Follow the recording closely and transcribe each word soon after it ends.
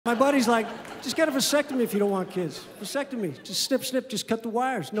My buddy's like, just get a vasectomy if you don't want kids. Vasectomy, just snip, snip, just cut the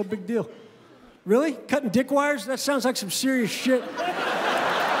wires, no big deal. Really? Cutting dick wires? That sounds like some serious shit.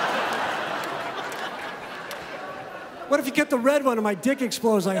 What if you cut the red one and my dick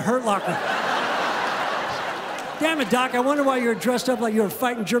explodes like a Hurt Locker? Damn it, Doc, I wonder why you're dressed up like you were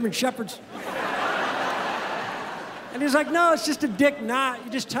fighting German Shepherds. And he's like, no, it's just a dick knot.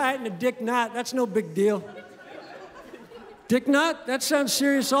 You just tie it in a dick knot. That's no big deal. Dick knot? That sounds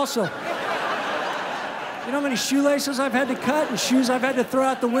serious also. You know how many shoelaces I've had to cut and shoes I've had to throw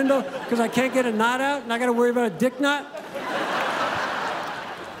out the window because I can't get a knot out and I gotta worry about a dick knot?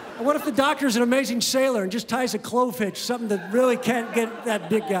 And what if the doctor's an amazing sailor and just ties a clove hitch, something that really can't get that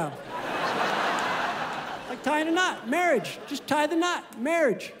dick out? Like tying a knot, marriage. Just tie the knot,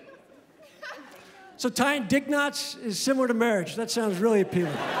 marriage. So tying dick knots is similar to marriage. That sounds really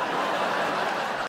appealing.